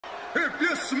If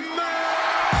you smell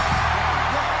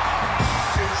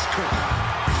it's cooking.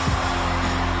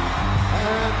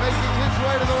 And making his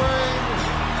way to the ring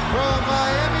from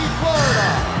Miami,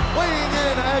 Florida, weighing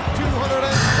in at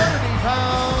 270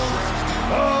 pounds,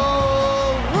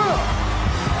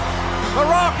 The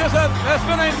Rock has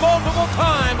been a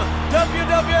multiple-time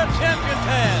WWF Champion,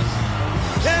 Taz.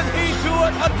 Can he do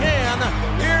it again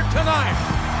here tonight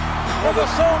for the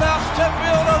sold-out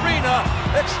Sheffield Arena,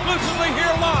 exclusively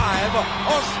here live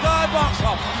on Sky Box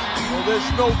Office? Well,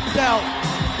 there's no doubt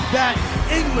that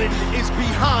England is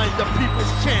behind the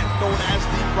People's Champ known as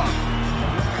The Rock.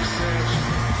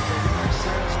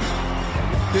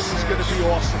 This is going to be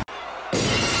awesome.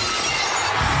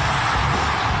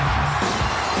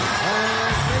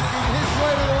 and making his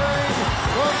way to the ring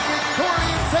from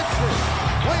Victoria, Texas,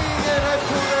 weighing in at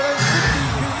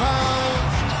 252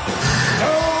 pounds,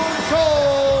 Stone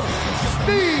Cold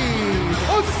Steve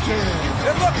Austin.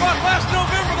 It looked like last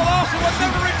November